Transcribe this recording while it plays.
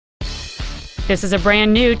This is a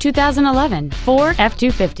brand new 2011 Ford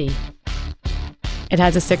F-250. It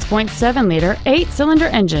has a 6.7-liter, 8-cylinder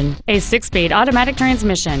engine, a 6-speed automatic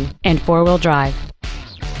transmission, and 4-wheel drive.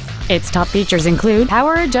 Its top features include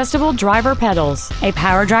power-adjustable driver pedals, a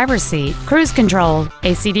power driver's seat, cruise control,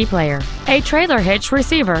 a CD player, a trailer hitch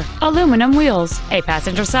receiver, aluminum wheels, a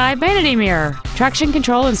passenger side vanity mirror, traction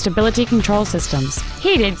control and stability control systems,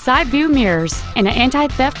 heated side view mirrors, and an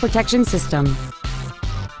anti-theft protection system.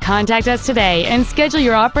 Contact us today and schedule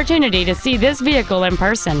your opportunity to see this vehicle in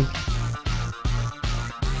person.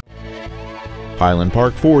 Highland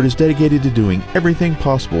Park Ford is dedicated to doing everything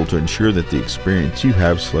possible to ensure that the experience you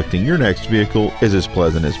have selecting your next vehicle is as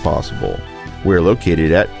pleasant as possible. We're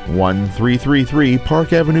located at 1333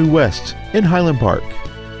 Park Avenue West in Highland Park.